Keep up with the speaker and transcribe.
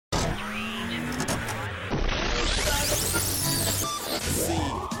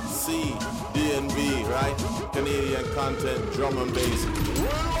right? Canadian content, drum and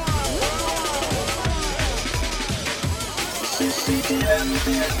bass.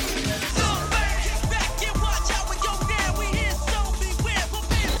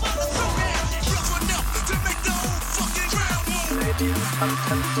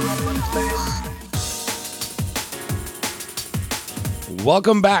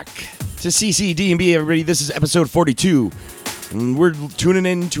 Welcome back to Ccdnb, everybody. This is episode 42. And we're tuning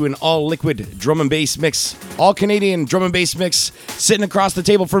in to an all-liquid drum and bass mix. All-Canadian drum and bass mix. Sitting across the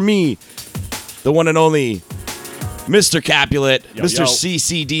table for me, the one and only Mr. Capulet, Yo, Mr. yo.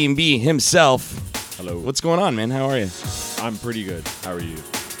 Ccdnb himself. Hello. What's going on, man? How are you? I'm pretty good. How are you?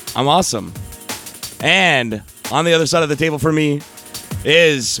 I'm awesome. And on the other side of the table for me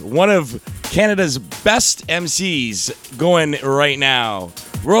is one of Canada's best MCs going right now.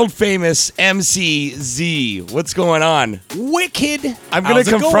 World famous MC Z. What's going on? Wicked. I'm going How's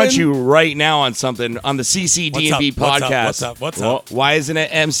to it confront going? you right now on something on the Ccdnb podcast. What's up? Why isn't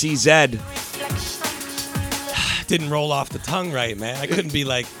it MCZ? Didn't roll off the tongue right, man. I couldn't be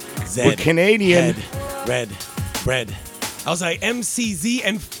like Z. We're Canadian. Head, red, bread. I was like MCZ,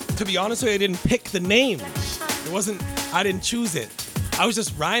 and to be honest with you, I didn't pick the name. I didn't choose it. I was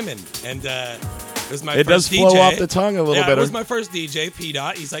just rhyming, and it was my It does first DJ. flow off the tongue a little Yeah, better. it was my first DJ, P.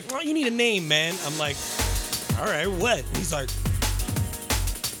 Dot. He's like, well, you need a name, man. I'm like, all right, what? He's like,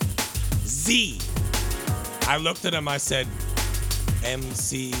 Z. I looked at him, I said,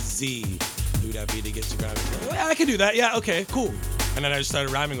 MCZ. Do that beat to get you rhyming. Yeah, I can do that. Yeah, okay, cool. And then I just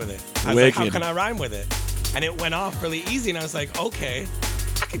started rhyming with it. I was like, how Wicked. can I rhyme with it? And it went off really easy, and I was like, okay,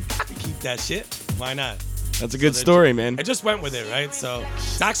 I can keep that shit. Why not? That's a good So story, man. I just went with it, right? So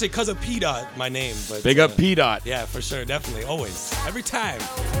it's actually because of P. Dot, my name. But Big up P. Dot. Yeah, for sure, definitely, always, every time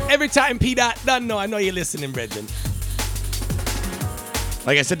P. Dot done. No, I know you're listening, Brendan.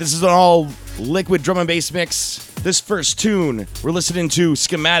 Like I said, this is an all liquid drum and bass mix. This first tune, we're listening to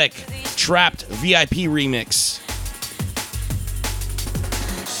Schematic, Trapped VIP remix.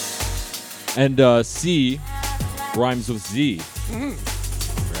 And C rhymes with Z,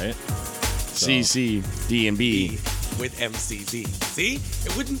 right? Ccdnb. With MCZ. See,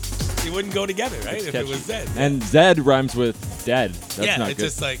 it wouldn't go together, right? It's if catchy. it was Z. And Z rhymes with dead. That's yeah, not it's good.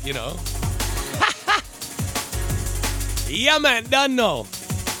 just like, you know. Yeah, man, done know.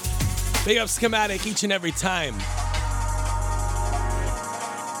 Big up Schematic each and every time.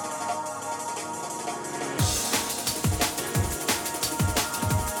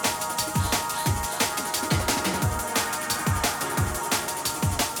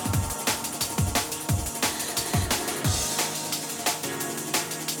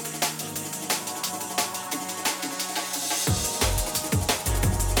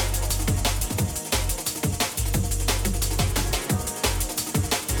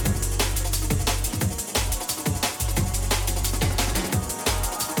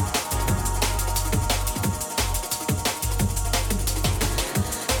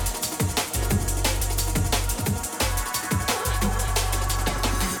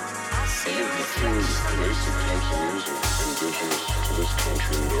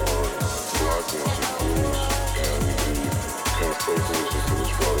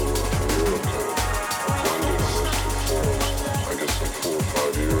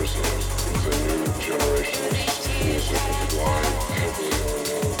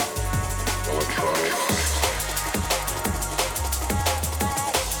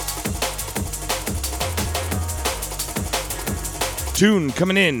 Tune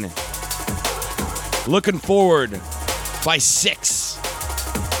coming in. Looking Forward by 6.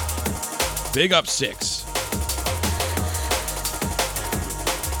 Big up 6.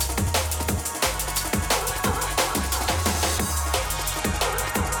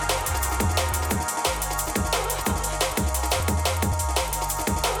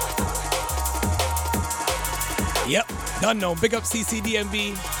 Yep, done know. Big up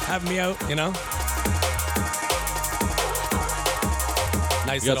Ccdnb. Have me out, you know.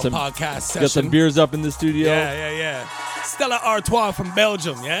 Nice got little some- podcast session. Got some beers up in the studio. Yeah. Stella Artois from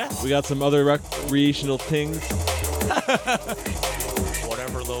Belgium, yeah? We got some other recreational things.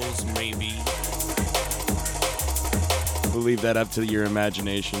 Whatever those may be. We'll leave that up to your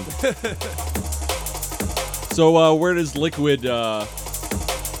imagination. So where does liquid come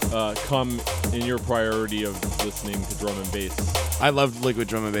in your priority of listening to drum and bass? I love liquid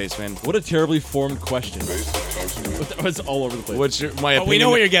drum and bass, man. What a terribly formed question. It's all over the place. What's my opinion? We know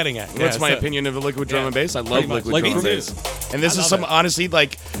what you're getting at. What's my opinion of the liquid drum and bass? I love Pretty much. liquid Like drum and me too. bass. And this I is love some, it. honestly,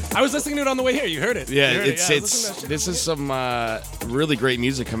 like, I was listening to it on the way here. You heard it. yeah, You heard it. it's I was listening to that shit this on is the way. some really great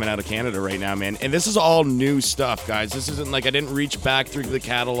music coming out of Canada right now, man. And this is all new stuff, guys. This isn't like I didn't reach back through the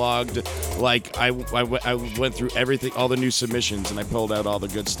catalog. Like I went through everything, all the new submissions, and I pulled out all the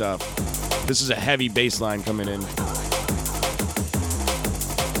good stuff. This is a heavy bass line coming in.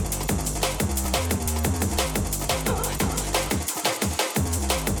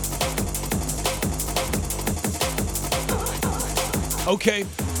 Okay.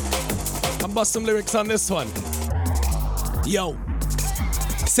 I'll bust some lyrics on this one. Yo.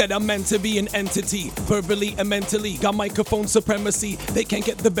 Said I'm meant to be an entity, verbally and mentally. Got microphone supremacy, they can't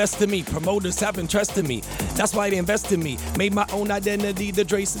get the best of me. Promoters haven't trusted me, that's why they invest in me. Made my own identity, the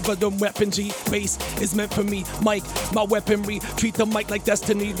Drace for the weapon G. Bass is meant for me, mic, my weaponry. Treat the mic like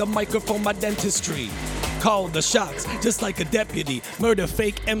destiny, the microphone my dentistry. Call the shots, just like a deputy. Murder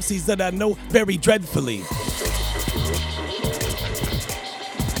fake MCs that I know very dreadfully.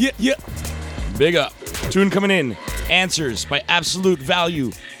 Yeah. Big up. Tune coming in. Answers by Absolute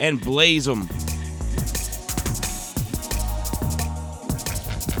Value and Blazem.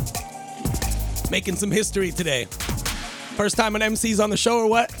 Making some history today. First time an MC's on the show or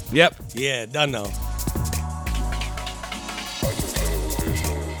what? Yep. Yeah, done though.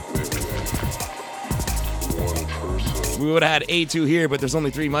 We would have had A2 here, but there's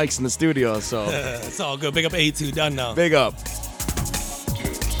only 3 mics in the studio, so It's all good. Big up A2, done now. big up.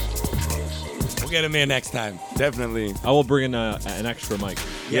 We'll get him in next time. Definitely. I will bring in an extra mic.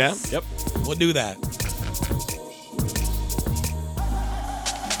 Yeah? Yep. We'll do that.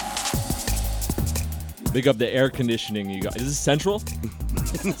 Big up the air conditioning you got. Is this central?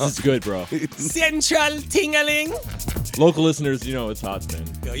 This is good, bro. Central Tingaling. Local listeners, you know it's hot, man.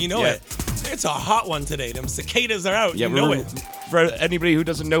 Yo, you know Yeah. it. It's a hot one today. Them cicadas are out. Yeah, you know we're- it. For anybody who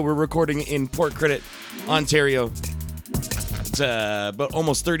doesn't know, we're recording in Port Credit, Ontario. It's about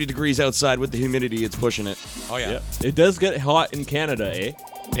almost 30 degrees outside with the humidity. It's pushing it. Oh, yeah. Yep. It does get hot in Canada, eh?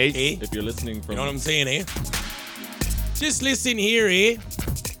 Hey, Eh? If you're listening from... You know what I'm saying, eh? Just listen here, eh?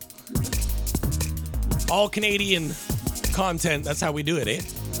 All Canadian content. That's how we do it, eh?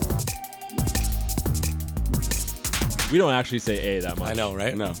 We don't actually say A that much. I know,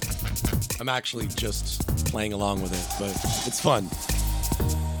 right? no. I'm actually just playing along with it, but it's fun.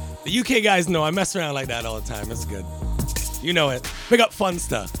 The UK guys know I mess around like that all the time. It's good. You know it. Big up fun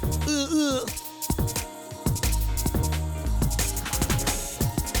stuff.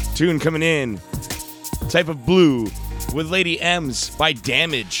 Tune coming in. Type of Blue with Lady M's by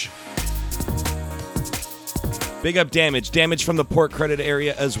Damage. Big up Damage. Damage from the Port Credit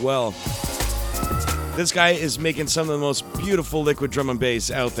area as well. This guy is making some of the most beautiful liquid drum and bass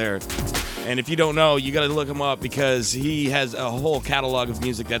out there. And if you don't know, you got to look him up because he has a whole catalog of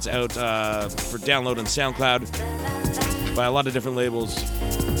music that's out for download on SoundCloud by a lot of different labels.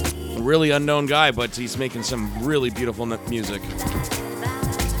 A really unknown guy, but he's making some really beautiful music.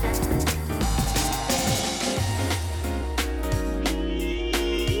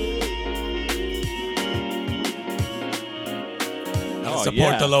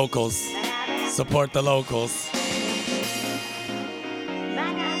 Support the locals. Support the locals.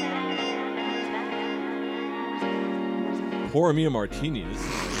 Pour me a martini.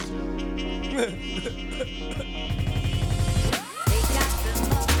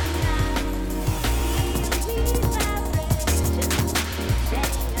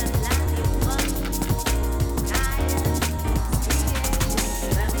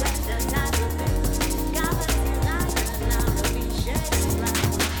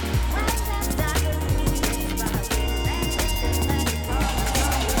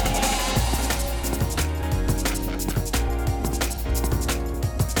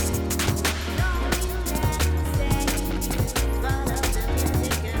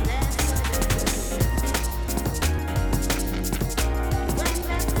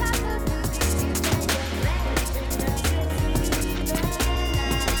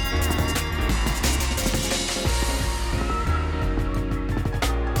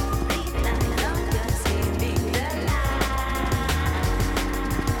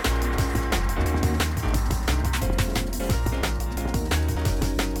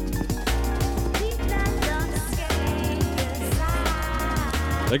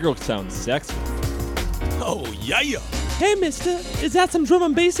 That girl sounds sexy. Oh, yeah. Hey, mister, is that some drum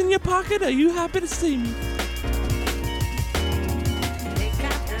and bass in your pocket? Are you happy to see me?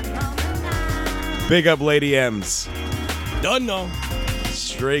 Big up Lady M's. Done no.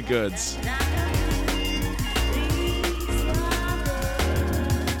 Straight goods.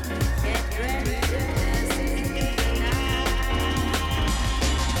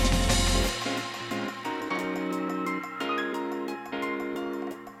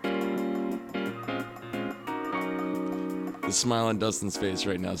 The smile on Dustin's face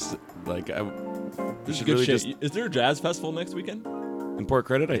right now. Like, This is good shit. Is there a jazz festival next weekend? In Port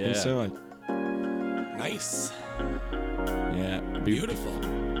Credit, I think so. Nice. Yeah. Beautiful.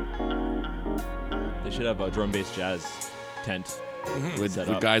 They should have a drum bass jazz tent With set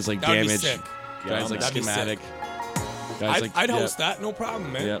up. guys like That'd be Damage, sick. guys like That'd be Schematic, guys like I'd host that, no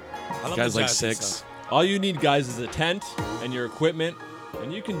problem, man. Yep. I love Guys the like jazz and Six. stuff. All you need, guys, is a tent and your equipment,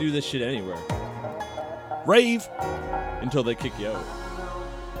 and you can do this shit anywhere Rave. until they kick you out.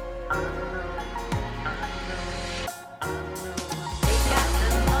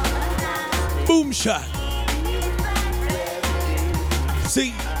 Boom shot.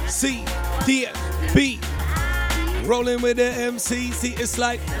 Ccdnb. Rolling with the MC. See, it's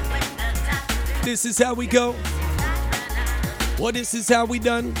like this is how we go. Well, this is how we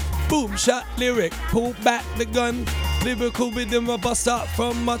done. Boom shot lyric. Pull back the gun. Lyrical rhythm a bust out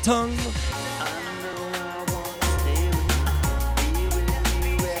from my tongue.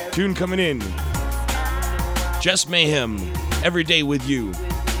 Tune coming in. Just-Mayhem. Every day with you.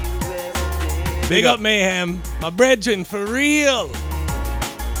 Big up Mayhem. My brethren, for real.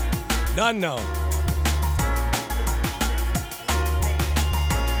 Done now.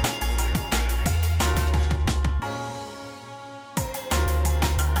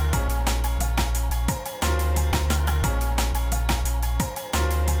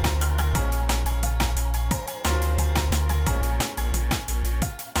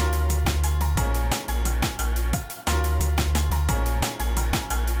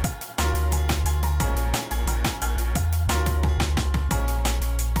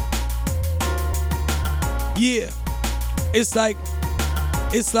 Yeah, it's like,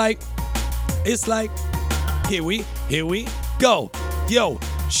 here we go. Yo,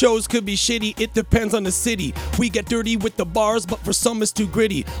 shows could be shitty, it depends on the city. We get dirty with the bars, but for some it's too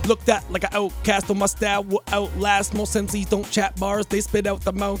gritty. Looked at like an outcast, on my style will outlast. Most MCs don't chat bars, they spit out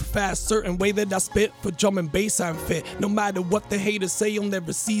the mouth fast. Certain way that I spit, for drum and bass I'm fit. No matter what the haters say, you'll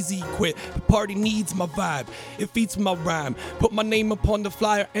never see Z quit. The party needs my vibe, it feeds my rhyme. Put my name upon the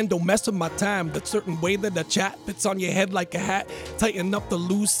flyer and don't mess with my time. The certain way that I chat fits on your head like a hat. Tighten up the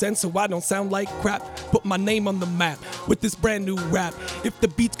loose ends so I don't sound like crap. Put my name on the map with this brand new rap. If the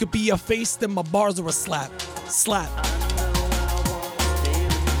beats could be a face, then my bars are a slap. Slap.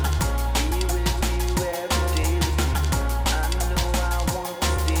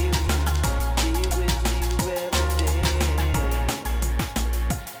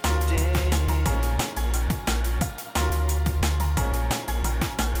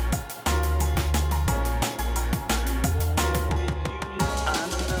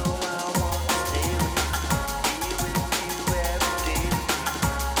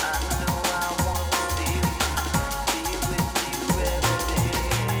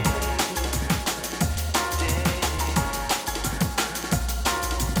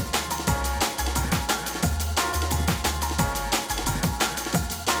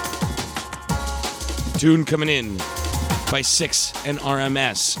 Tune coming in by Six and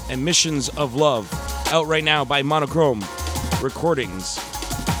R.M.S. and Missions of Love. Out right now by Monochrome Recordings.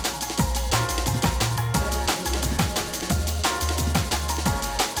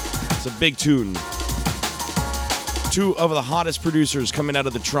 It's a big tune. Two of the hottest producers coming out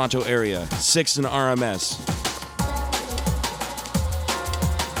of the Toronto area, Six and R.M.S.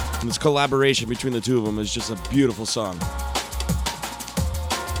 And this collaboration between the two of them is just a beautiful song.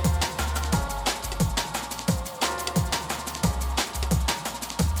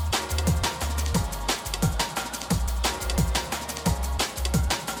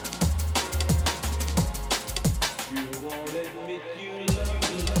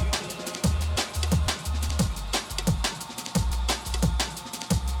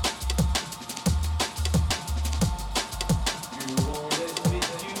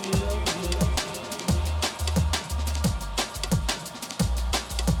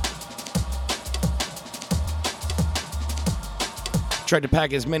 Tried to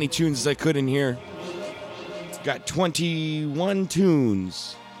pack as many tunes as I could in here. Got 21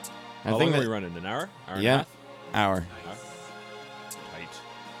 tunes. How long are we running? An hour? Hour and a Yeah, half? hour. Tight.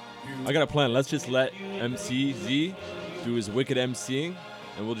 I got a plan. Let's just let MC Z do his wicked MCing,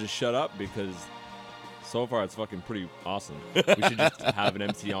 and we'll just shut up because so far it's fucking pretty awesome. We should just have an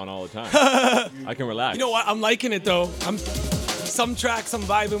MC on all the time. I can relax. You know what? I'm liking it though. Some tracks I'm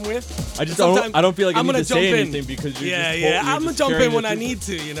vibing with. I don't feel like I need to say in. anything because you're I'm gonna jump in when I need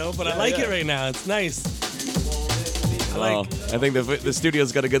to, but I like yeah. it right now. It's nice. I think the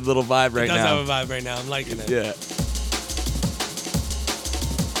studio's got a good little vibe right It does now. have a vibe right now. I'm liking it. Yeah.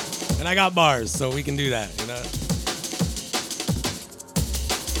 And I got bars, so we can do that,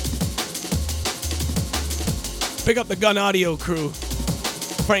 Pick up the Gun Audio crew.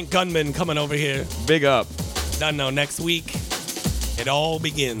 Frank Gunman coming over here. Big up. Don't know, next week, it all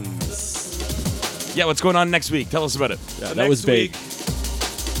begins. Yeah, what's going on next week? Tell us about it. Yeah, So that was big.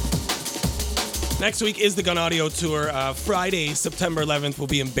 Next week is the Gun Audio Tour. Friday, September 11th, will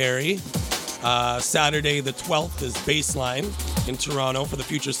be in Barrie. Saturday, the 12th, is Baseline in Toronto for the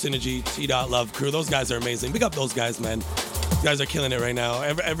Future Synergy T.Love crew. Those guys are amazing. Big up those guys, man. You guys are killing it right now.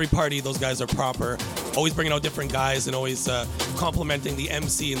 Every party, those guys are proper. Always bringing out different guys and always complimenting the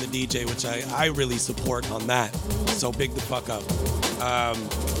MC and the DJ, which I really support on that. So big the fuck up.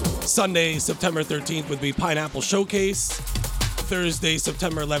 Sunday, September 13th, would be Pineapple Showcase. Thursday,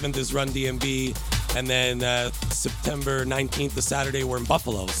 September 11th, is Run DMB. And then September 19th, the Saturday, we're in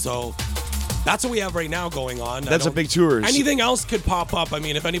Buffalo. So that's what we have right now going on. That's a big tour. Anything else could pop up. I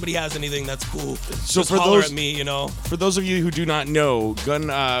mean, if anybody has anything, that's cool. So just for holler those- at me, you know. For those of you who do not know,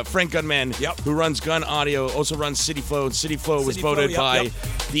 Frank Gunman, Yep. who runs Gun Audio, also runs City Flow. City Flow was City Flow, voted yep, by yep.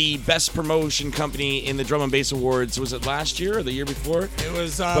 the best promotion company in the Drum and Bass Awards. Was it last year or the year before? It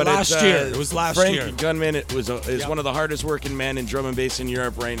was But last it's, year. It was last Frank year. Gunman is Yep. one of the hardest working men in drum and bass in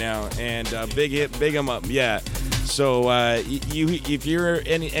Europe right now, and big him up, yeah. So if you're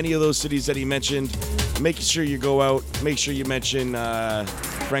any of those cities that he mentioned, make sure you go out. Make sure you mention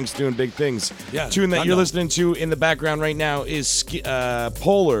Frank's doing big things. Yeah, Tune that I you're know. listening to in the background right now is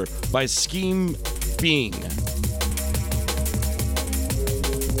Polar by Scheme Being.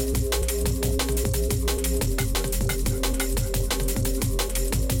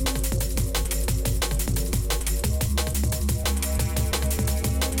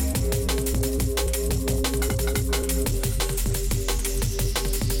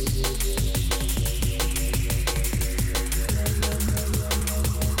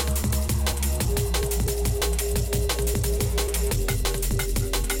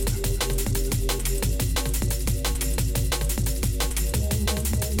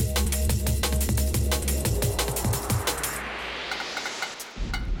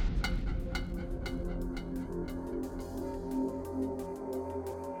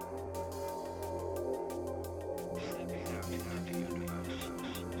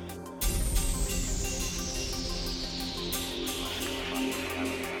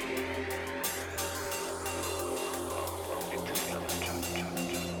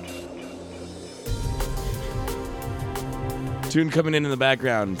 Tune coming in the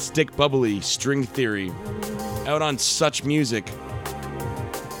background, Stickbubbly, String Theory, out on Such Music.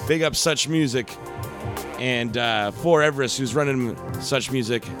 Big up Such Music. And for Everest, who's running Such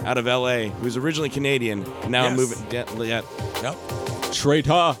Music out of LA, who's originally Canadian, now Yes. moving. Yeah. Yep.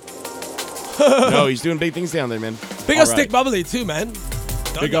 Traitor. No, he's doing big things down there, man. Big All up right. Stick Bubbly too, man.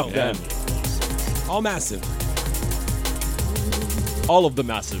 Big up them. All massive. All of the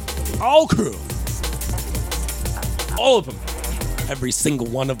massive. All crew. All of them. Every single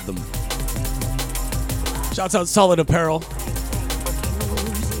one of them. Shouts out Solid Apparel.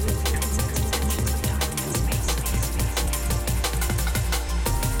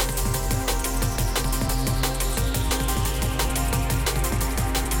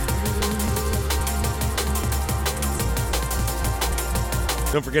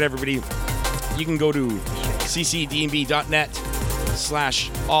 Don't forget, everybody, you can go to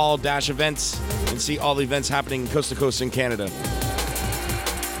ccdnb.net/all-events and see all the events happening coast to coast in Canada.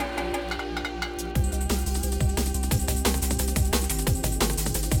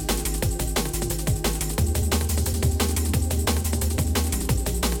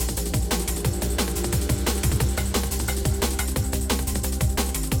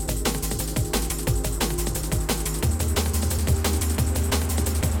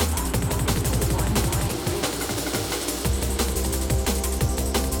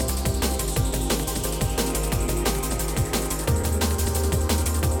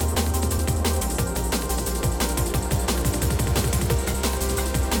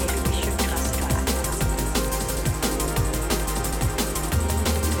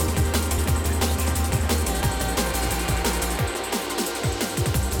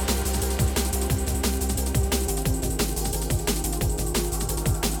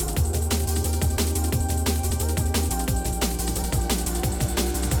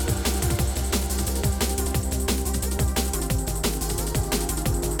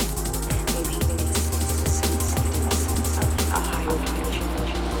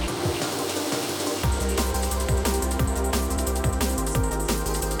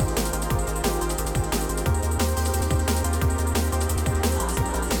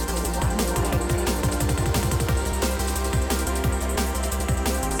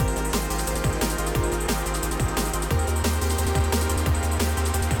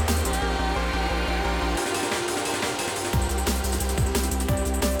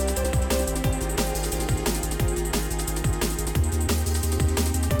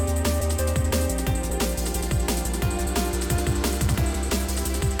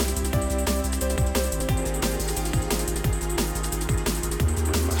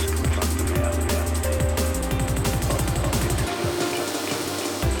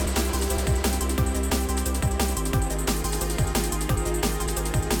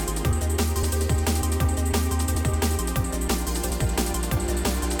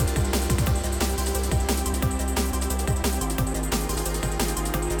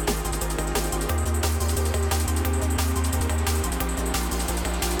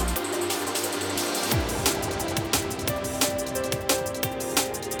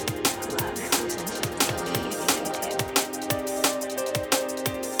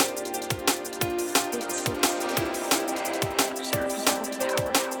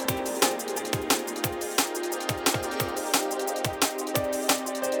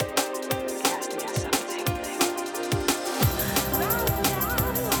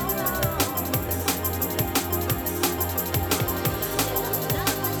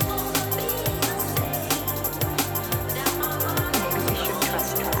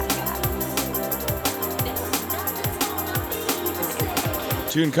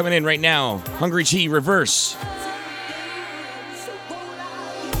 Tune coming in right now. Hungryt Reverse.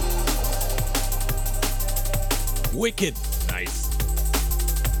 Wicked. Nice.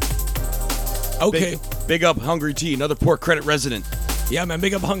 Okay. Big up Hungryt, another Port Credit resident. Yeah, man.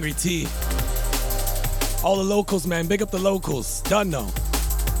 Big up Hungryt. All the locals, man. Big up the locals. Done though.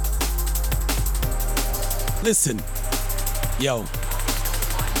 Listen. Yo.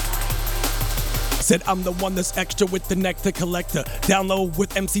 Said I'm the one that's extra with the nectar collector. Download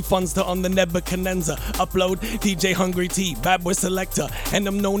with MC Funster on the Nebuchadnezzar. Upload DJ Hungryt, bad boy selector. And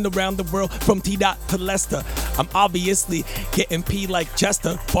I'm known around the world from T-Dot to Leicester. I'm obviously getting P like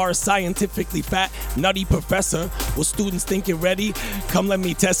Chester. Bar scientifically fat, nutty professor. Will students think you're ready? Come let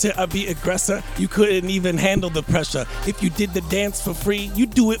me test it, I'll be aggressor. You couldn't even handle the pressure. If you did the dance for free, you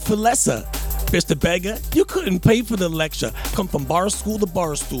do it for lesser. Mr. Beggar, you couldn't pay for the lecture. Come from bar school to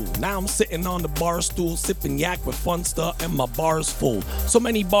bar stool. Now I'm sitting on the bar stool, sipping yak with Funster, and my bar's full. So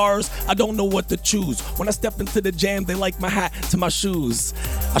many bars, I don't know what to choose. When I step into the jam, they like my hat to my shoes.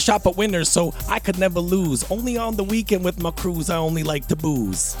 I shop at Winners, so I could never lose. Only on the weekend with my crews, I only like to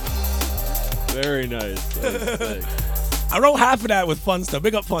booze. Very nice. That was sick. I wrote half of that with Funster.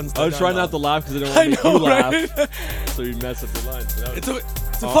 Big up Funster. I was trying not to laugh because I didn't want to make you laugh. Right? So you mess up your lines.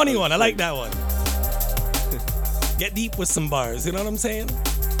 It's a funny one. I like that one. Get deep with some bars. You know what I'm saying?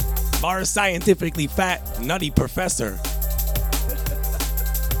 Bars scientifically fat, nutty professor.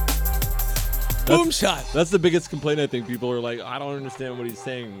 Boom shot. That's the biggest complaint I think. People are like, I don't understand what he's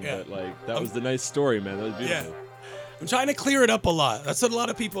saying. Yeah. But like, that was the nice story, man. That was beautiful. Yeah. I'm trying to clear it up a lot. That's what a lot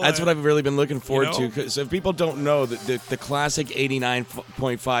of people That's what I've really been looking forward You know? to. Because if people don't know, the classic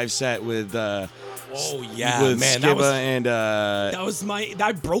 89.5 set with Oh yeah, with man. Skiba and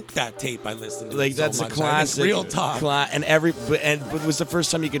I broke that tape. I listened to like it so that's a much. classic. Real talk. And it was the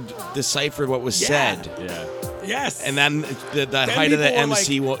first time you could decipher what was said. Yeah. Yes. And then the height of the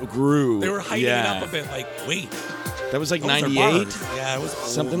people were MC grew. They were hiding it up a bit. Like, wait. That was like those are 98, bars. Yeah, it was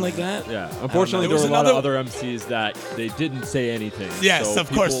something like that. Yeah. Unfortunately, There there was were a lot of another- other MCs that they didn't say anything. Yes, so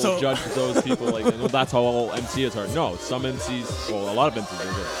of course, people so- judge those people like, well, that's how all MCs are. No, some MCs, well, a lot of MCs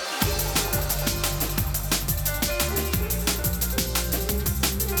are good.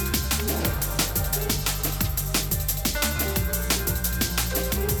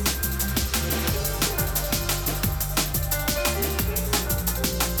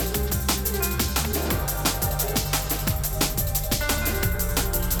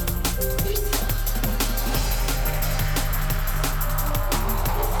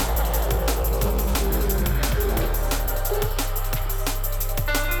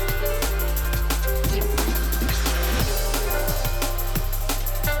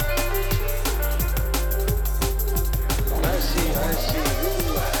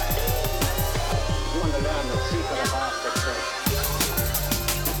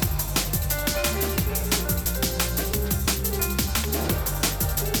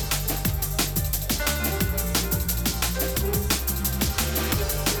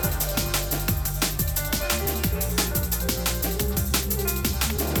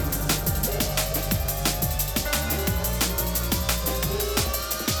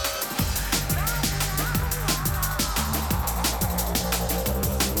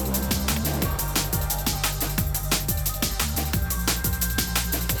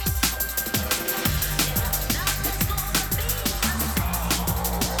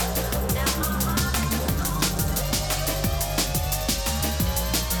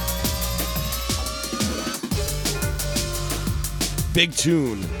 Big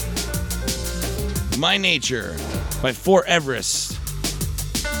tune. My Nature by Fort Everest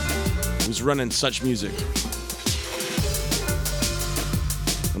was running such music.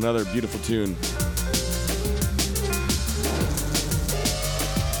 Another beautiful tune.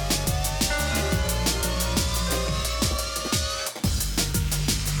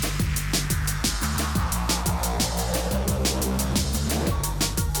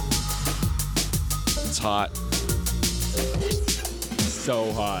 It's hot.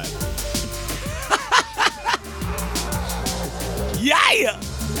 So hot. Yeah!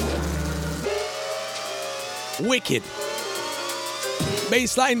 Wicked.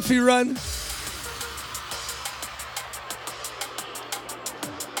 Baseline free run.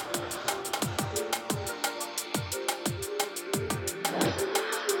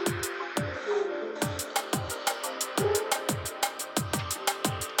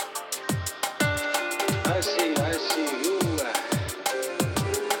 I see. You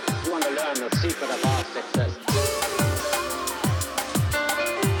want to learn the secret of our success.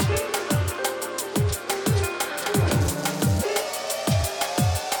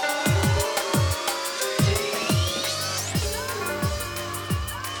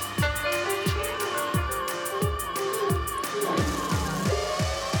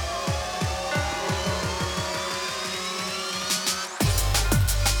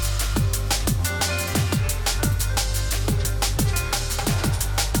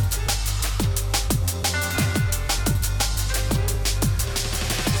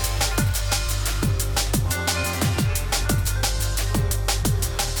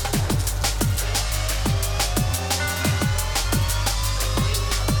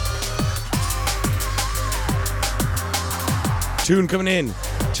 Tune coming in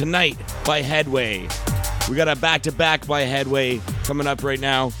tonight by Hedway. We got a back-to-back by Hedway coming up right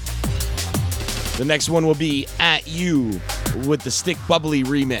now. The next one will be At You with the Stickbubbly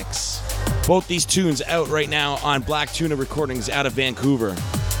remix. Both these tunes out right now on Black Tuna Recordings out of Vancouver.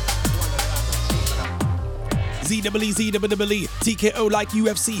 ZWE, TKO like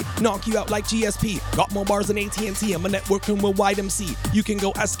UFC, knock you out like GSP. Got more bars than AT&T, I'm a networking with Wide MC. You can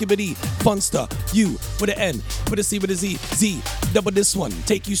go Ccdnb, Funster, U with an N, with a C with a Z, Z, double this one,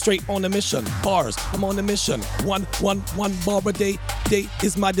 take you straight on a mission. Bars, I'm on a mission. One bar a day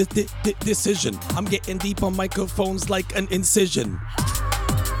is my decision. I'm getting deep on microphones like an incision.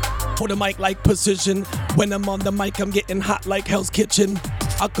 Hold the mic like precision. When I'm on the mic, I'm getting hot like Hell's Kitchen.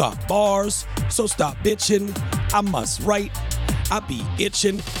 I got bars, so stop bitching. I must write, I be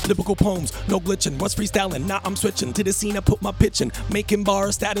itching. Lyrical poems, no glitching. Was freestyling, now I'm switching to the scene. I put my pitch in, making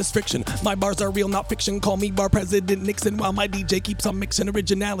bars status friction. My bars are real, not fiction. Call me Bar President Nixon while my DJ keeps on mixing.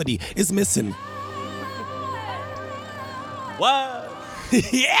 Originality is missing. What?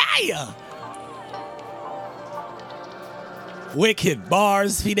 Yeah! Wicked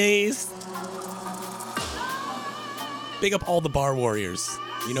bars, Fides. Big up all the bar warriors.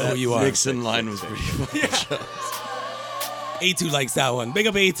 You know who you are. Nixon line was pretty funny. Yeah. A2 likes that one. Big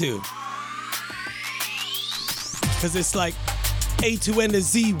up A2. Cause it's like A2 and the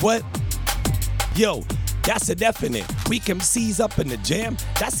Z, what? Yo, that's a definite. Weak MCs up in the jam,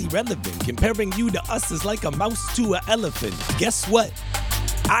 that's irrelevant. Comparing you to us is like a mouse to an elephant. Guess what?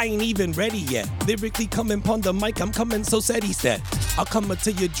 I ain't even ready yet. Lyrically coming upon the mic, I'm coming so steady set. I'll come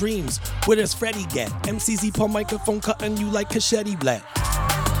into your dreams, where does Freddy get? MCZ per microphone, cutting you like Cacchetti Black.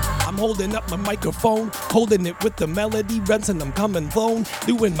 I'm holding up my microphone, holding it with the melody, rinsing, I'm coming phone.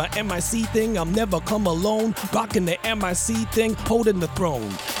 Doing my MIC thing, I'm never come alone. Rocking the MIC thing, holding the throne.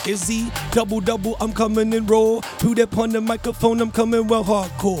 Izzy, double, I'm coming in raw. Who that on the microphone, I'm coming well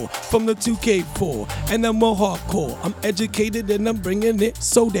hardcore. From the 2K4, and I'm well hardcore. I'm educated and I'm bringing it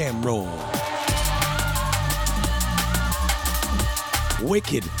so damn raw.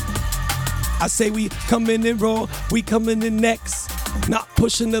 Wicked. I say we coming in raw, we coming in next. Not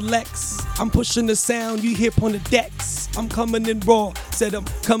pushing the Lex, I'm pushing the sound you hear on the decks. I'm coming in raw, said I'm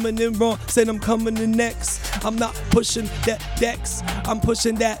coming in raw, said I'm coming in next. I'm not pushing that decks, I'm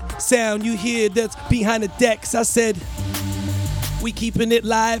pushing that sound you hear that's behind the decks. I said, we keeping it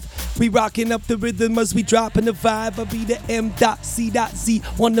live, we rocking up the rhythm as we dropping the vibe. I'll be the M.C.Z,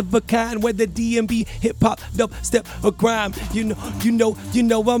 one of a kind, whether DMB, hip-hop, dubstep, or grime. You know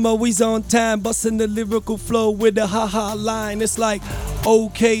I'm always on time, busting the lyrical flow with a ha-ha line. It's like,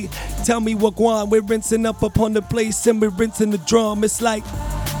 okay, tell me what guan. We're rinsing up upon the place and we're rinsing the drum. It's like,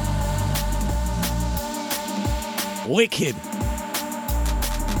 wicked.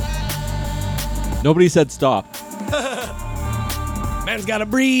 Nobody said stop. Man's gotta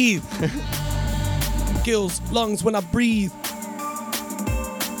breathe. Gills, lungs when I breathe.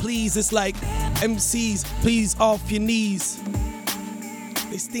 Please, it's like MCs, please off your knees.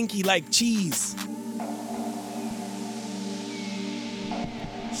 They stinky like cheese.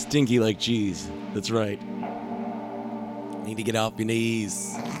 Stinky like cheese. That's right. Need to get off your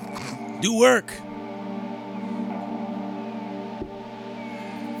knees. Do work.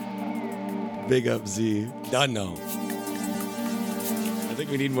 Big up, Z. Done no. I think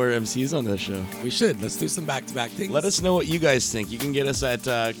we need more MCs on this show. We should. Let's do some back-to-back things. Let us know what you guys think. You can get us at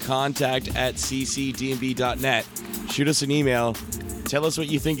contact@ccdnb.net. Shoot us an email. Tell us what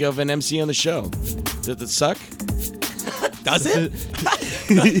you think of an MC on the show. Does it suck? Does it?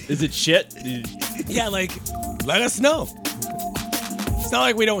 Is it shit? Yeah, like, let us know. It's not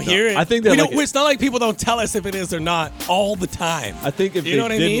like we don't hear it. I think that it's not like people don't tell us if it is or not all the time. I think if You they know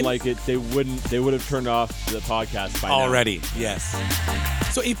what I didn't mean? like it, they would have turned off the podcast by Already, yes.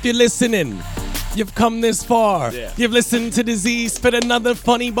 So if you're listening, you've come this far. Yeah. You've listened to the Z spit another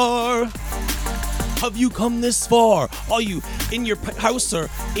funny bar. Have you come this far? Are you in your house or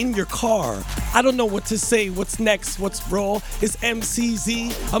in your car? I don't know what to say. What's next? What's raw? It's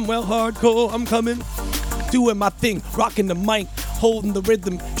MCZ. I'm well hardcore. I'm coming. Doing my thing. Rocking the mic. Holding the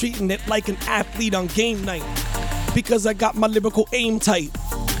rhythm. Treating it like an athlete on game night. Because I got my lyrical aim tight.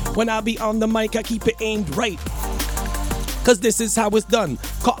 When I be on the mic, I keep it aimed right. Cause this is how it's done.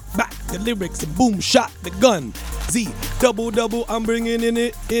 Caught back the lyrics and boom, shot the gun. Z, double, I'm bringing in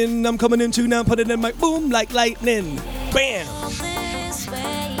it in. I'm coming into now, put it in my boom like lightning. Bam!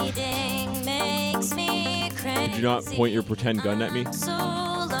 Did you not point your pretend gun at me?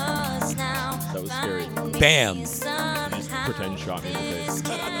 That was scary. Bam! You just pretend shot me in the face.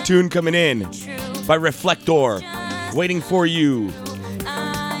 Tune coming in by Reflektor. Waiting for you.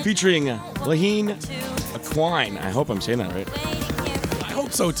 Featuring Laheen, Aquino. I hope I'm saying that right. I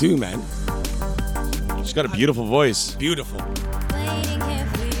hope so too, man. She's got a beautiful voice. Beautiful.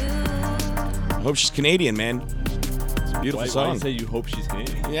 I hope she's Canadian, man. It's a beautiful Why song. you say you hope she's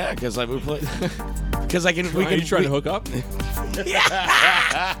Canadian? Yeah, because we play. Because I can. We Are can. you trying to hook up?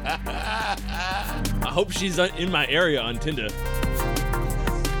 I hope she's in my area on Tinder.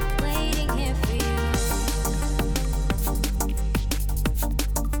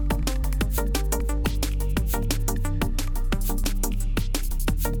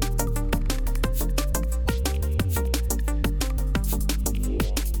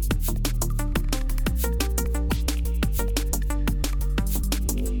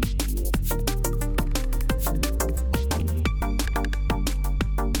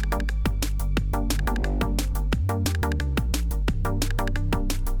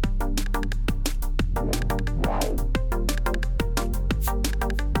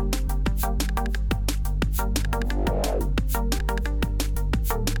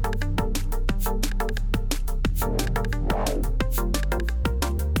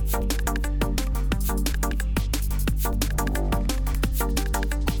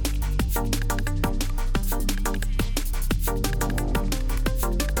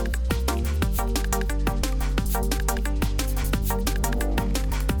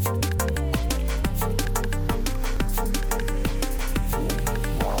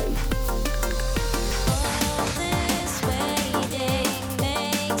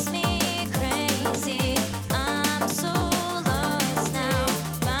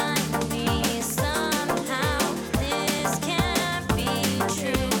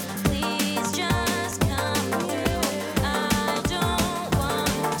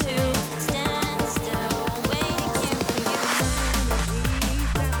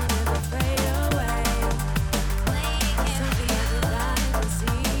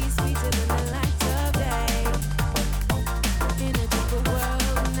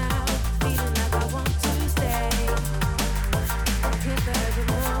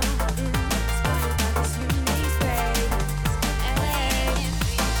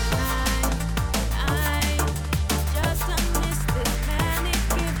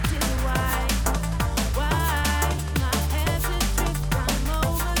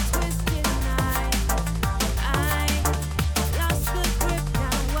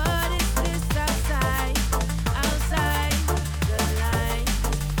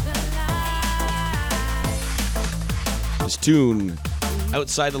 Tune,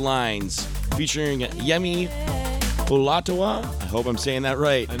 Outside the Lines, featuring Yemi, Bolatiwa. I hope I'm saying that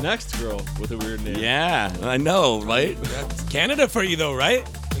right. A next girl with a weird name. Yeah, I know, right? That's Canada for you though, right?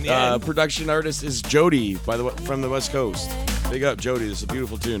 In the end. Production artist is Jodi from the West Coast. Big up, Jodi. This is a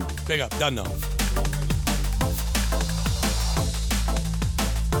beautiful tune. Big up, done though.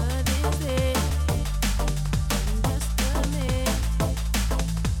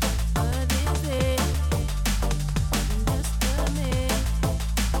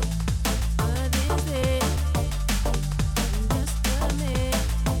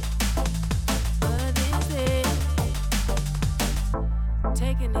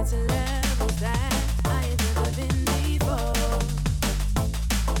 Taking it to levels that I have never been before.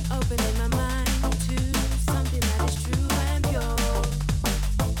 Opening my mind to something that is true and pure.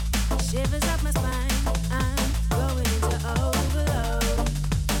 Shivers up my spine, I'm going into overload.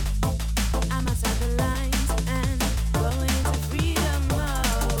 I'm outside the lines and going into freedom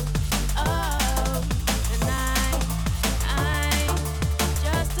mode. Oh, and I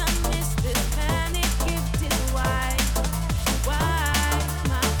just miss this panic gifted why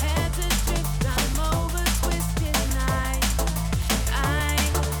my head's adrift, I'm over twisted and I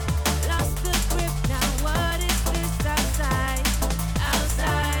lost the grip, now what is this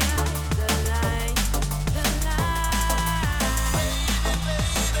outside the line,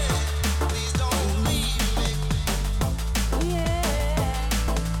 please don't leave me,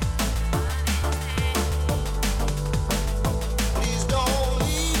 please don't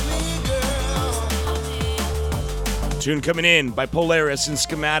leave me, girl. Tune coming in by Polaris and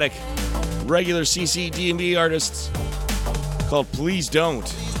Schematic, regular Ccdnb artists, called Please Don't.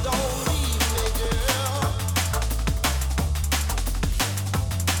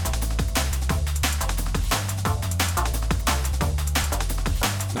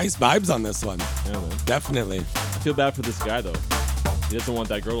 Nice vibes on this one. Yeah, man. Definitely. I feel bad for this guy though. He doesn't want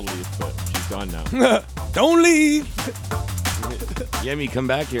that girl to leave, but she's gone now. Don't leave. Yemi, come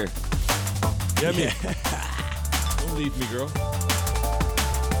back here. Yemi. Don't leave me, girl.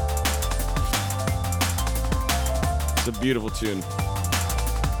 It's a beautiful tune.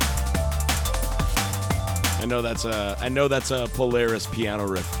 I know that's a Polaris piano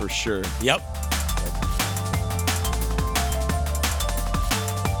riff for sure. Yep.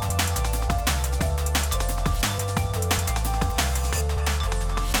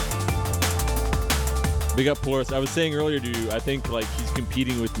 Big up Polaris. I was saying earlier to you, I think like he's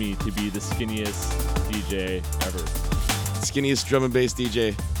competing with me to be the skinniest DJ ever. Skinniest drum and bass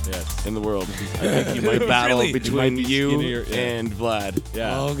DJ Yes. in the world. I think he might battle Really? between He might be you skinnier, yeah. and Vlad.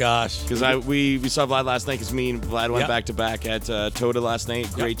 Yeah. Oh gosh. Because we saw Vlad last night because me and Vlad went Yep. back to back at Toda last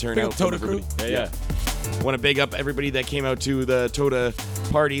night. Great Big turnout. up Toda from crew. everybody. Yeah. Want to big up everybody that came out to the Toda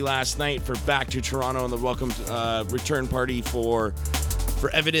party last night for Back to Toronto and the welcome return party for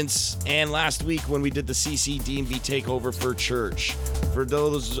Evidence, and last week when we did the Ccdnb takeover for church. For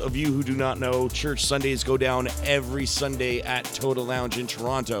those of you who do not know, church Sundays go down every Sunday at Toda Lounge in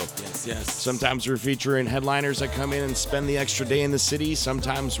Toronto. Yes. Sometimes we're featuring headliners that come in and spend the extra day in the city.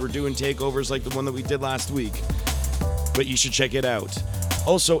 Sometimes we're doing takeovers like the one that we did last week. But you should check it out.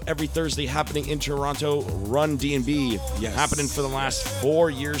 Also, every Thursday happening in Toronto, Run D&B. Yes. Happening for the last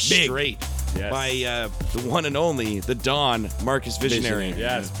 4 years Big. straight. Yes. By the one and only, the Don Marcus Visionary.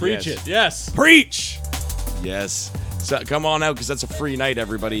 Yes. Preach it. Yes. Preach. Yes. So come on out because that's a free night,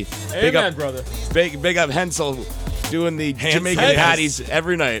 everybody. Big Amen, up, brother. big up Hensel doing the Jamaican Hens. patties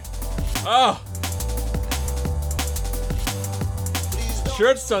every night. Oh.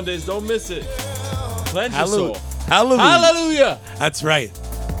 Church Sundays, don't miss it. Cleanse your soul. Hallelujah. Hallelujah. That's right.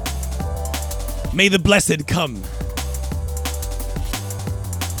 May the blessed come.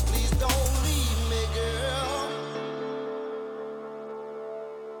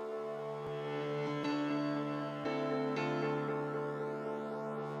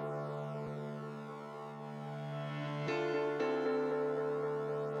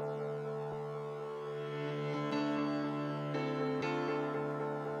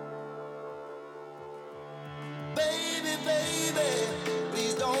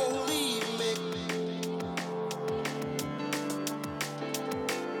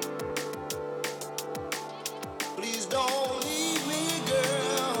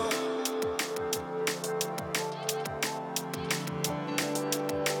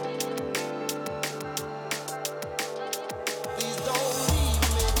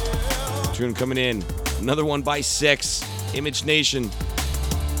 Tune coming in. Another one by 6. Image Nation.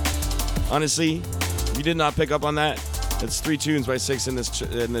 Honestly, if you did not pick up on that, that's 3 tunes by 6 in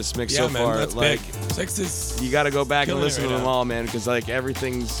this mix so man, far. that's like, big. 6 is. you got to go back and killing it listen right to them now. all, man, because like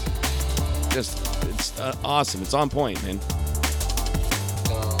everything's just it's awesome. It's on point, man.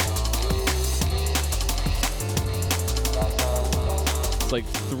 It's like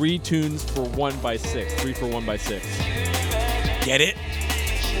 3 tunes for 1 by 6. 3 for 1 by 6. Get it?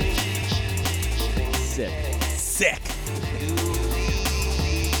 Sick. Sick.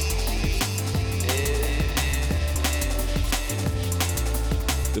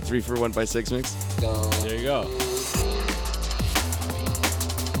 The 3 for 1 by 6 mix. There you go.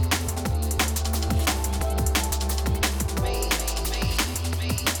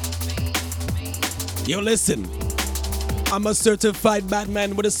 Yo, listen. I'm a certified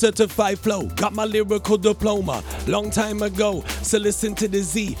madman with a certified flow. Got my lyrical diploma long time ago. So listen to the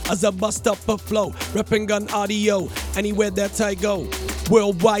Z as I bust up a flow. Reppin' gun audio anywhere that I go.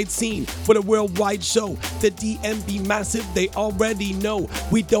 Worldwide scene with a worldwide show. The DMB massive, they already know.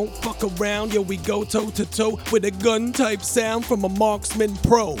 We don't fuck around, yo, we go toe to toe with a gun type sound from a marksman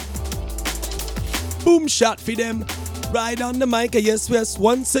pro. Boom shot for them. Right on the mic, yes,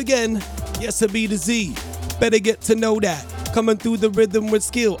 once again. Yes, it be the Z. Better get to know that. Coming through the rhythm with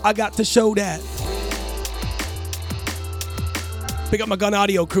skill, I got to show that. Pick up my gun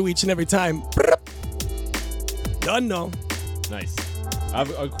audio crew each and every time. Done, no. Nice. I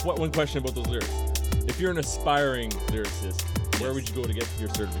have one question about those lyrics. If you're an aspiring lyricist, where would you go to get your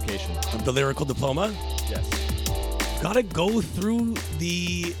certification? The lyrical diploma. Yes. Gotta go through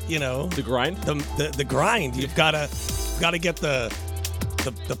the, The grind? the grind. You've gotta get the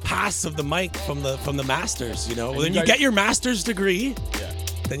pass of the mic from the masters, When you you got- get your master's degree, Yeah.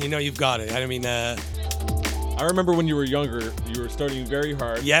 then you've got it. I mean, I remember when you were younger, you were starting very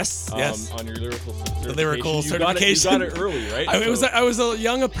hard. yes. On your lyrical certification. The lyrical You certification. got it early, right? I was a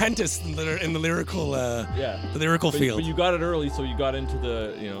young apprentice in the lyrical Yeah. the lyrical field. But you got it early, so you got into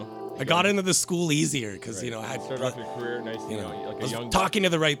the, I got into the school easier because right. I had started off your career nice, I like a was young. talking to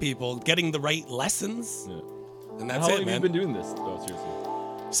the right people, getting the right lessons, Yeah. and that's How long it, have man. you been doing this, though? Seriously.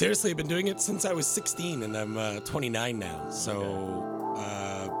 Seriously, I've been doing it since I was 16, and I'm 29 now. So,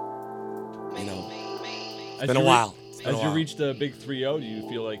 it's been a while. It's been a As you while. reach the big 3-0, do you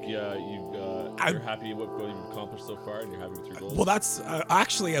feel like you're I'm- happy with what you've accomplished so far, and you're happy with your goals? Well, that's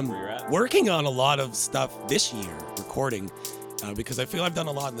actually I'm Where you're at? working on a lot of stuff this year, recording, because I feel I've done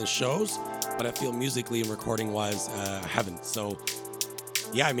a lot in the shows, but I feel musically and recording wise, I haven't. So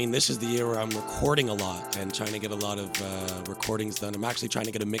Yeah, I mean, this is the year where I'm recording a lot and trying to get a lot of recordings done. I'm actually trying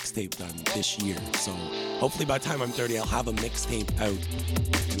to get a mixtape done this year. So hopefully by the time I'm 30, I'll have a mixtape out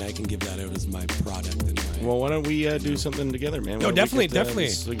and I can give that out as my product. And my Well, why don't we do something together, man? No, Why don't definitely, we get,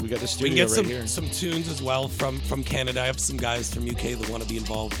 definitely. We got the We studio can get right here. some tunes as well from Canada. I have some guys from UK that want to be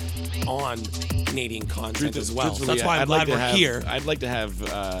involved on Canadian content as well. So that's why I'm glad we're here. I'd like to have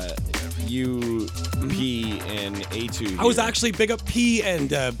you, P, and A2 I was here. actually big up P and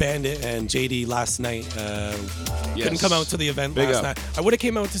Bandit and JD last night. Couldn't come out to the event Big last up. night. I would have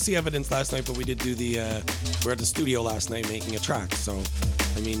came out to see Evidence last night, but we did do the. We're at the studio last night making a track. So,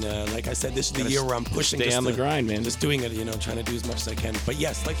 I mean, like I said, this is the year where I'm pushing. stay just on the grind, man. Just doing it, trying to do as much as I can. But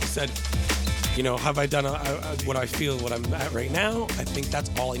yes, like you said, have I done what I feel, what I'm at right now? I think that's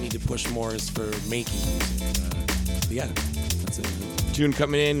all I need to push more is for making music. Yeah, that's it. Tune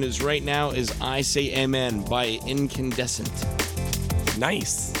coming in is right now is I Say Amen by Incandescent.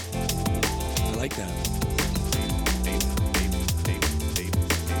 Nice. I like that.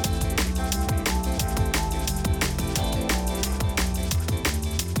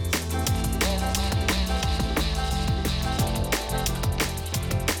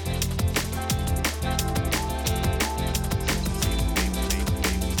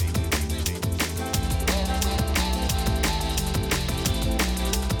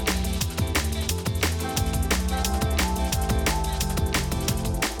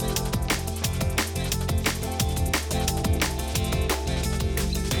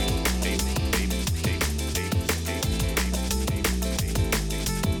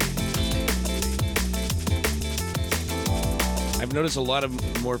 I've noticed a lot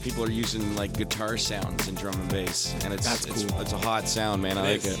of more people are using like guitar sounds in drum and bass, and it's a hot sound, man.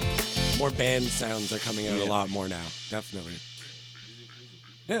 I like it. More band sounds are coming out a lot more now. Definitely.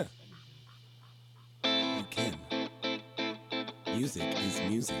 Yeah. You can. Music is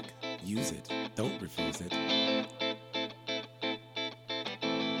music. Use it. Don't refuse it.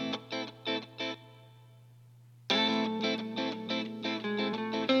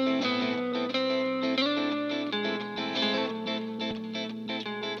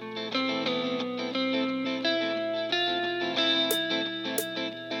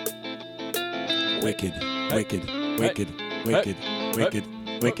 Wicked, wicked, wicked, wicked, wicked,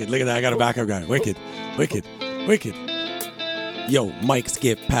 wicked. Look at that, I got a backup guy. Wicked, wicked, wicked. Yo, mics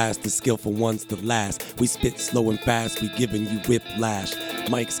get past, the skillful ones the last. We spit slow and fast, we giving you whiplash.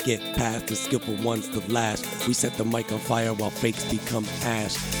 Mics get past, the skillful ones the last. We set the mic on fire while fakes become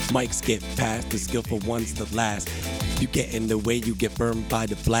ash. Mics get past, the skillful ones the last. You get in the way, you get burned by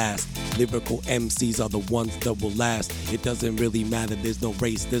the blast. Lyrical MCs are the ones that will last. It doesn't really matter, there's no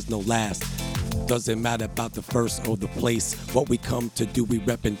race, there's no last. Doesn't matter about the first or the place. What we come to do, we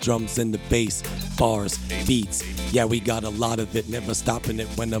reppin' drums and the bass. Bars, beats, yeah, we got a lot of it. Never stopping it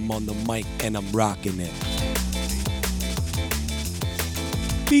when I'm on the mic and I'm rocking it.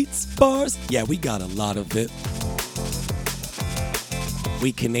 Beats, bars, yeah, we got a lot of it.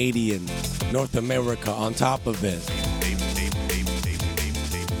 We Canadian, North America on top of it.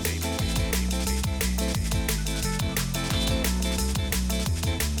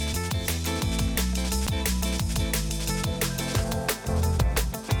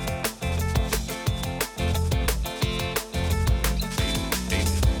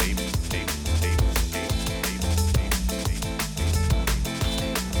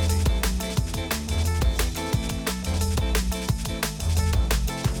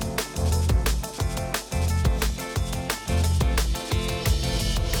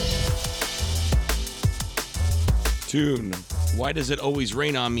 Tune. Why does it always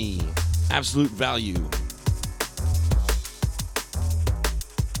rain on me? Absolute value.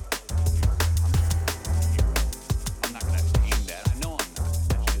 I'm not going to aim that. I know I'm not.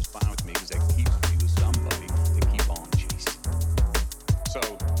 That's just fine with me because that keeps me with somebody to keep on chasing. So,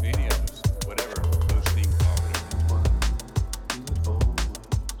 any of us, whatever those things are,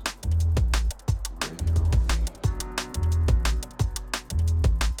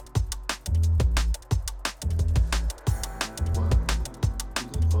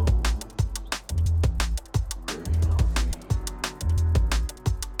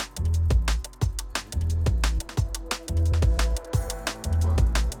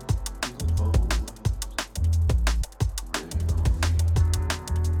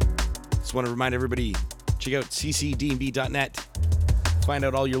 Just want to remind everybody, check out ccdnb.net. Find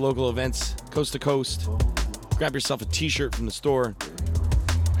out all your local events, coast to coast. Grab yourself a t-shirt from the store.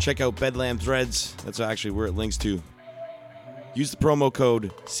 Check out Bedlam Threads. That's actually where it links to. Use the promo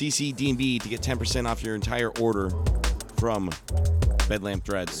code CCDNB to get 10% off your entire order from Bedlam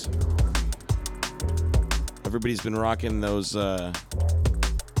Threads. Everybody's been rocking those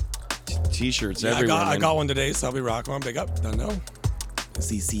T-shirts Yeah, everywhere. I man. got one today, so I'll be rocking one. Big up. Don't know.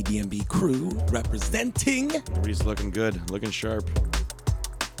 CCDnb crew representing. Everybody's looking good, looking sharp.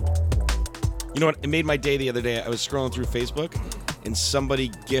 You know what? It made my day the other day. I was scrolling through Facebook, and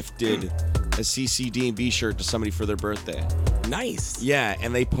somebody gifted a CCDnb shirt to somebody for their birthday. Nice. Yeah,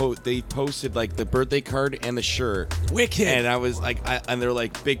 and they posted like the birthday card and the shirt. Wicked. And I was like, and they're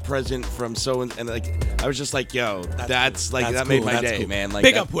like, big present from so and like I was just like, yo, that's cool. like That's that made cool. my That's day, cool. man. Like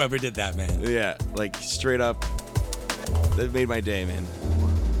Big that- up whoever did that, man. Yeah, like straight up, that made my day, man.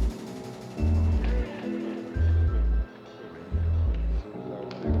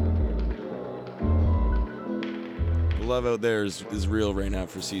 The love out there is real right now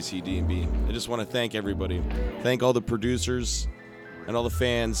for CCDnB. I just want to thank everybody. Thank all the producers and all the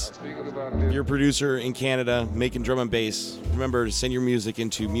fans. If you're a producer in Canada making drum and bass, remember to send your music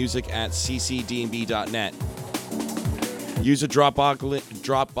into music@ccdnb.net. Use a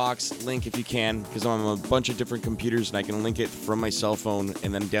Dropbox link if you can, because I'm on a bunch of different computers and I can link it from my cell phone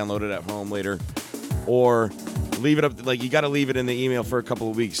and then download it at home later. Or leave it up, like you got to leave it in the email for a couple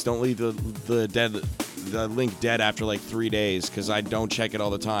of weeks. Don't leave the link dead after like 3 days, because I don't check it all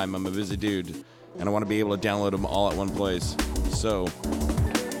the time. I'm a busy dude and I want to be able to download them all at one place. So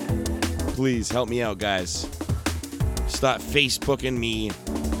please help me out, guys. Stop Facebooking me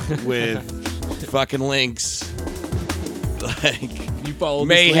with fucking links. Like You follow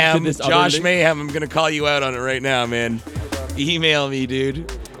Mayhem, this link to this other Josh link? Mayhem. I'm gonna call you out on it right now, man. Email me, dude. You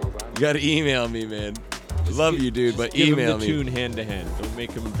gotta email me, man. Love you, dude, but Give email him the me. tune hand to hand. Don't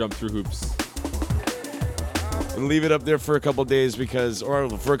make him jump through hoops. And leave it up there for a couple days or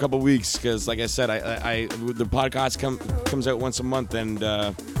for a couple weeks, because like I said, I the podcast comes out once a month, and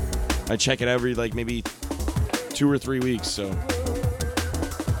I check it every like maybe 2 or 3 weeks. So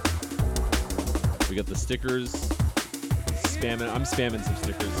We got the stickers. I'm spamming some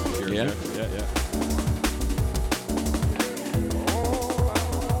stickers here. and Yeah? there. Yeah.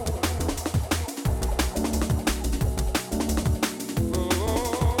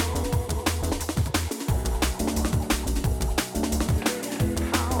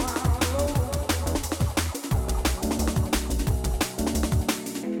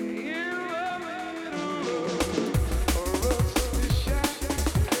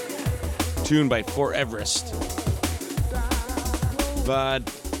 tuned by Fort Everest. But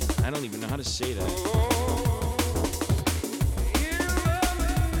I don't even know how to say that.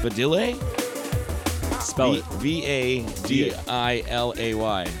 Vadilay? Spell it. Vadilay.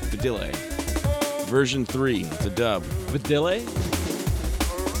 Vadilay. Version 3. It's a dub. Vadilay?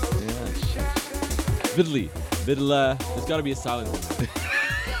 Yeah. Vidley. Vidla. There's got to be a silence in there.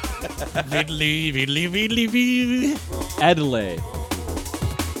 Vidly. Adelaide.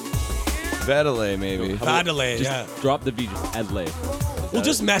 Vadilay, maybe. Vadilay, yeah. Drop the V. Just Adelaide. We'll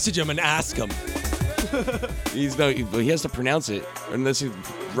just message him and ask him. He has to pronounce it, unless he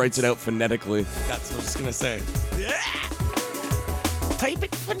writes it out phonetically. That's what I was gonna say. Type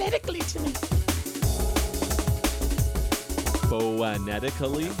it phonetically to me.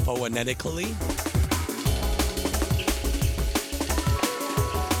 Phonetically. Phonetically.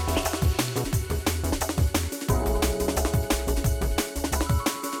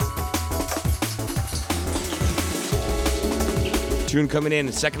 Tune coming in,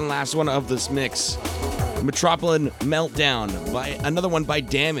 second and last one of this mix. Metropolitan Meltdown, by another one by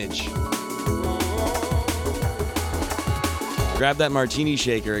Damage. Grab that martini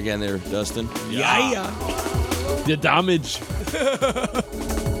shaker again there, Dustin. Yeah. The damage.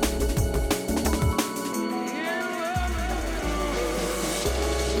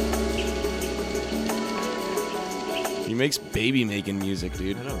 He makes baby making music,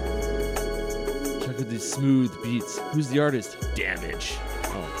 dude. I know. Check out these smooth beats. Who's the artist? Damage.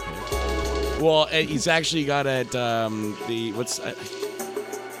 Oh, okay. Well, he's actually got it. I don't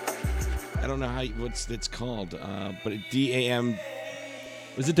know what's it's called, but DAM.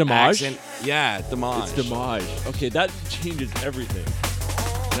 Was it Damage? Accent. Yeah, Damage. It's Damage. Okay, that changes everything.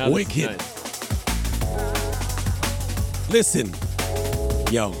 Now this is Wicked. nice. Listen,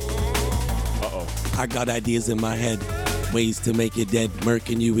 yo, Uh-oh. I got ideas in my head. Ways to make it dead.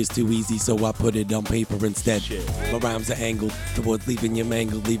 Murking you is too easy, so I put it on paper instead. Shit. My rhymes are angled towards leaving you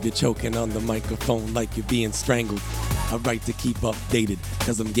mangled. Leave you choking on the microphone like you're being strangled. I write to keep updated,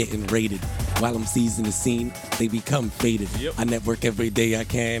 cause I'm getting rated. While I'm seizing the scene, they become faded. Yep. I network every day I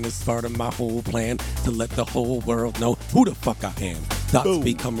can. It's part of my whole plan to let the whole world know who the fuck I am. Thoughts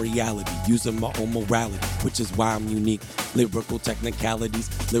become reality, using my own morality, which is why I'm unique. Lyrical technicalities,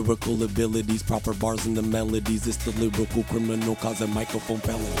 lyrical abilities, proper bars in the melodies. It's the lyrical criminal causing microphone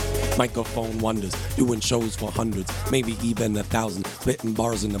felony. Microphone wonders, doing shows for hundreds, maybe even 1,000, spitting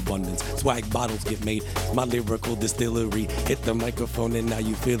bars in abundance. Swag bottles get made, my lyrical distillery. Hit the microphone and now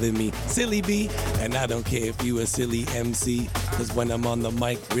you feeling me, silly B. And I don't care if you a silly MC, cause when I'm on the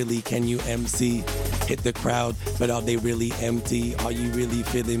mic, really can you MC? Hit the crowd, but are they really empty? Are you really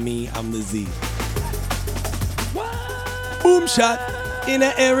feeling me? I'm the Z. Boom shot in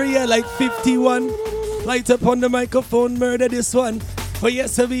an area like 51. Light up on the microphone, murder this one. Oh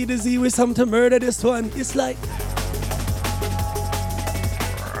yes, I be the Z with some to murder this one. It's like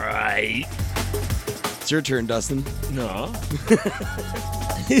Right. It's your turn, Dustin. No.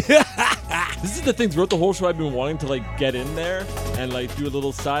 This is the thing throughout the whole show I've been wanting to like get in there and like do a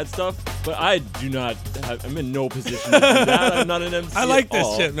little side stuff, but I do not have, I'm in no position to do that. I'm not an MC. I like at this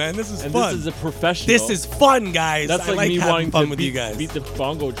all. shit, man. This is And fun. this is a professional. This is fun, guys. That's I like me having wanting fun to with beat, you guys. beat the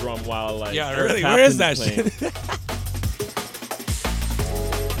bongo drum while like Yeah, Eric really. Where is Clapton's that playing. shit?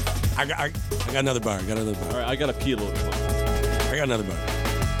 I got another bar. I got another bar. All right, I gotta pee a little bit. I got another bar.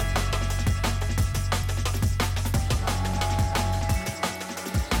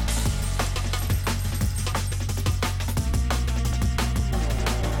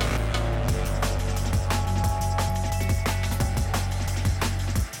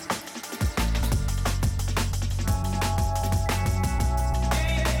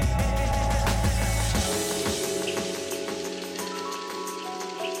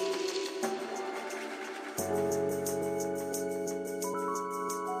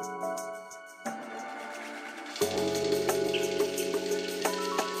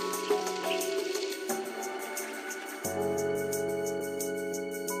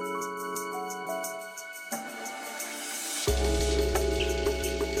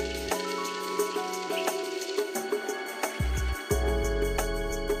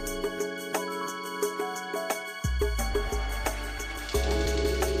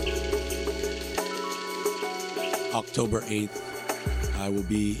 October 8th, I will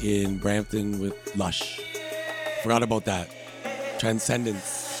be in Brampton with Lush. Forgot about that.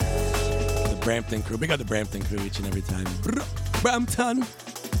 Transcendence. The Brampton crew. We got the Brampton crew each and every time. Brampton.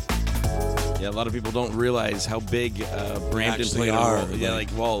 Yeah, a lot of people don't realize how big Brampton actually played a are, role. Yeah, like-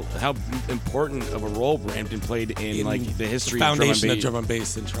 well, how important of a role Brampton played in like the history of foundation drum of and drum and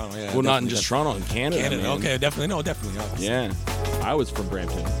bass in Toronto. Yeah, Well, not in definitely, just Toronto, in Canada. Canada. man. Okay, definitely. No, definitely. Obviously. Yeah. I was from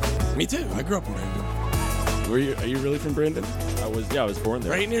Brampton. Me too. I grew up in Brampton. Are you really from Brampton? I was born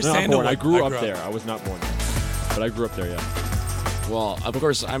there. Right near No, not born. Sandalwood. I grew I up grew up. there. I was not born there, but I grew up there. Yeah. Well, of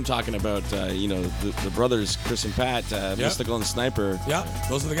course, I'm talking about the brothers Chris and Pat, Mystical and Sniper. Yeah,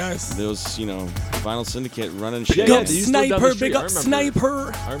 those are the guys. Those Vinyl Syndicate running shit. Yeah, Big up they used to live down the Sniper. street. Big I up remember.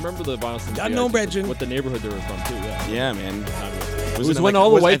 Sniper. I remember the Vinyl Syndicate. I know, just Brethren. what the neighborhood they were from too. Yeah. Yeah, man. It was Wasn't when like- all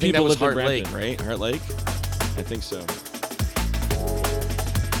the was- I white think that people was lived in Heart Lake, Brampton. right? Heart Lake? I think so.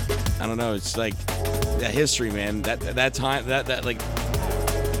 I don't know. It's like that history, man. That time, that like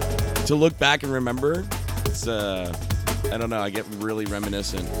to look back and remember. It's I don't know. I get really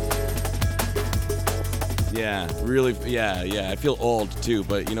reminiscent. Yeah, really. Yeah. I feel old too,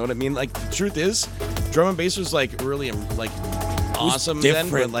 but you know what I mean. Like the truth is, drum and bass was like really like awesome then, but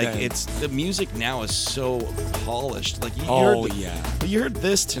different like then. it's the music now is so polished. Like you Oh, heard, yeah. you heard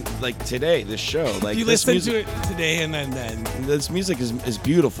this today, this show. Like You this listen music, to it today and then this music is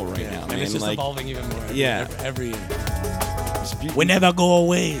beautiful right now, and man. it's just like evolving even more. Yeah. Every year. it's beau- We never go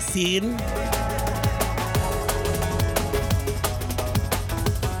away, scene.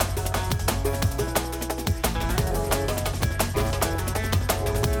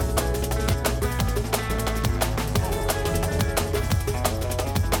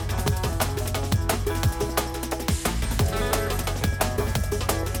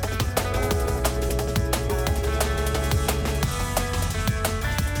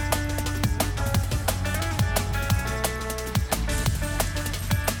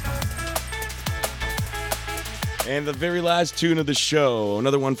 And the very last tune of the show,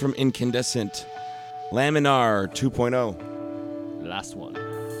 another one from Incandescent, Laminar 2.0. Last one.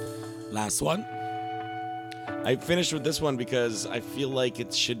 Last one. I finished with this one because I feel like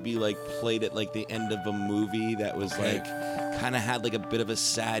it should be like played at like the end of a movie that was Okay. like kind of had like a bit of a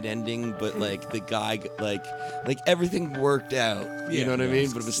sad ending, but like the guy like everything worked out. You Yeah, know what I yeah.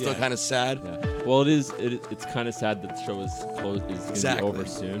 mean? But it was still Yeah. kind of sad. Yeah. Well, it's kind of sad that the show is closed. Is gonna Exactly. be over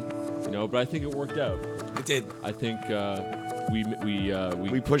soon. You know, but I think it worked out. It did. I think we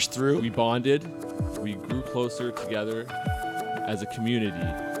We pushed through. we bonded. We grew closer together as a community,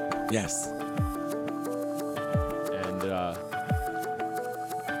 Yes. and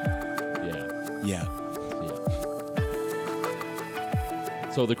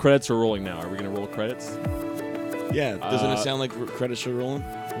So the credits are rolling now. Are we gonna roll credits? Yeah, doesn't it sound like credits are rolling?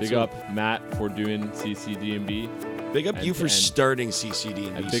 Big up Matt for doing CCDnb. Big up And- you for and- starting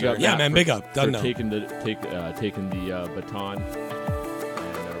CCDnb. And big sir. up Yeah, Matt man, for- big up. Done for now. taking the baton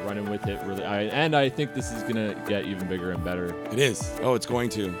and running with it. Really, I think this is gonna get even bigger and better. It is. Oh, it's going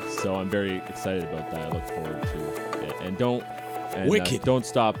to. So I'm very excited about that. I look forward to it. And don't Wicked. don't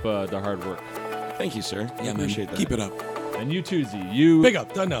stop the hard work. Thank you, sir. I Yeah, man. appreciate that. Keep it up. And you too, Z. You Big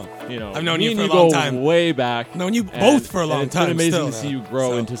up. Done now. You know, I've known me you and for a you long go time. way back. Known you And- both for a and long it's time. been amazing still, to see man. you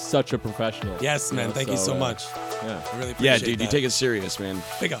grow So- into such a professional. Yes, man. Thank you so much. Yeah. I really Yeah, appreciate dude, you that. take it serious, man.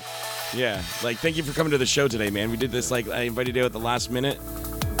 Big up. Yeah, like thank you for coming to the show today, man. We did this like I invited you at the last minute.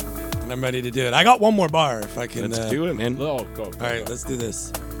 And I'm ready to do it. I got one more bar if I can. Let's do it, man. Oh, go. All right, let's do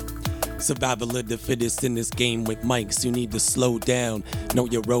this. Survival of the fittest in this game with mics. You need to slow down. Know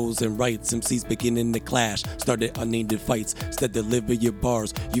your roles and rights. MCs beginning to clash. Started unneeded fights. Instead, deliver your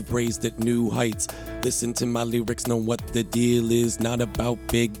bars. You've raised at new heights. Listen to my lyrics. Know what the deal is. Not about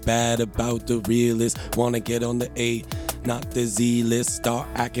big bad, about the realist. Wanna get on the A, not the Z list. Start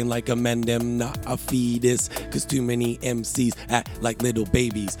acting like a man, them not a fetus. Cause too many MCs act like little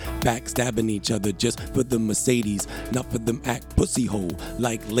babies. Backstabbing each other just for the Mercedes. Not for them act pussy hole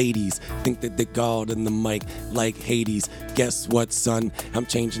like ladies. Think that they're God in the mic like Hades. Guess what, son? I'm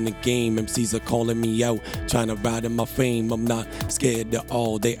changing the game. MCs are calling me out, trying to ride in my fame. I'm not scared at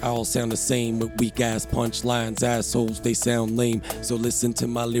all. They all sound the same with weak ass punchlines. Assholes, they sound lame. So listen to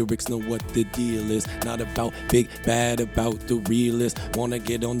my lyrics, know what the deal is. Not about big bad, about the realist. Wanna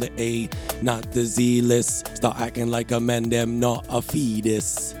get on the A, not the Z list. Start acting like a man, them not a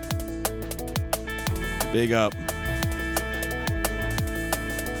fetus. Big up.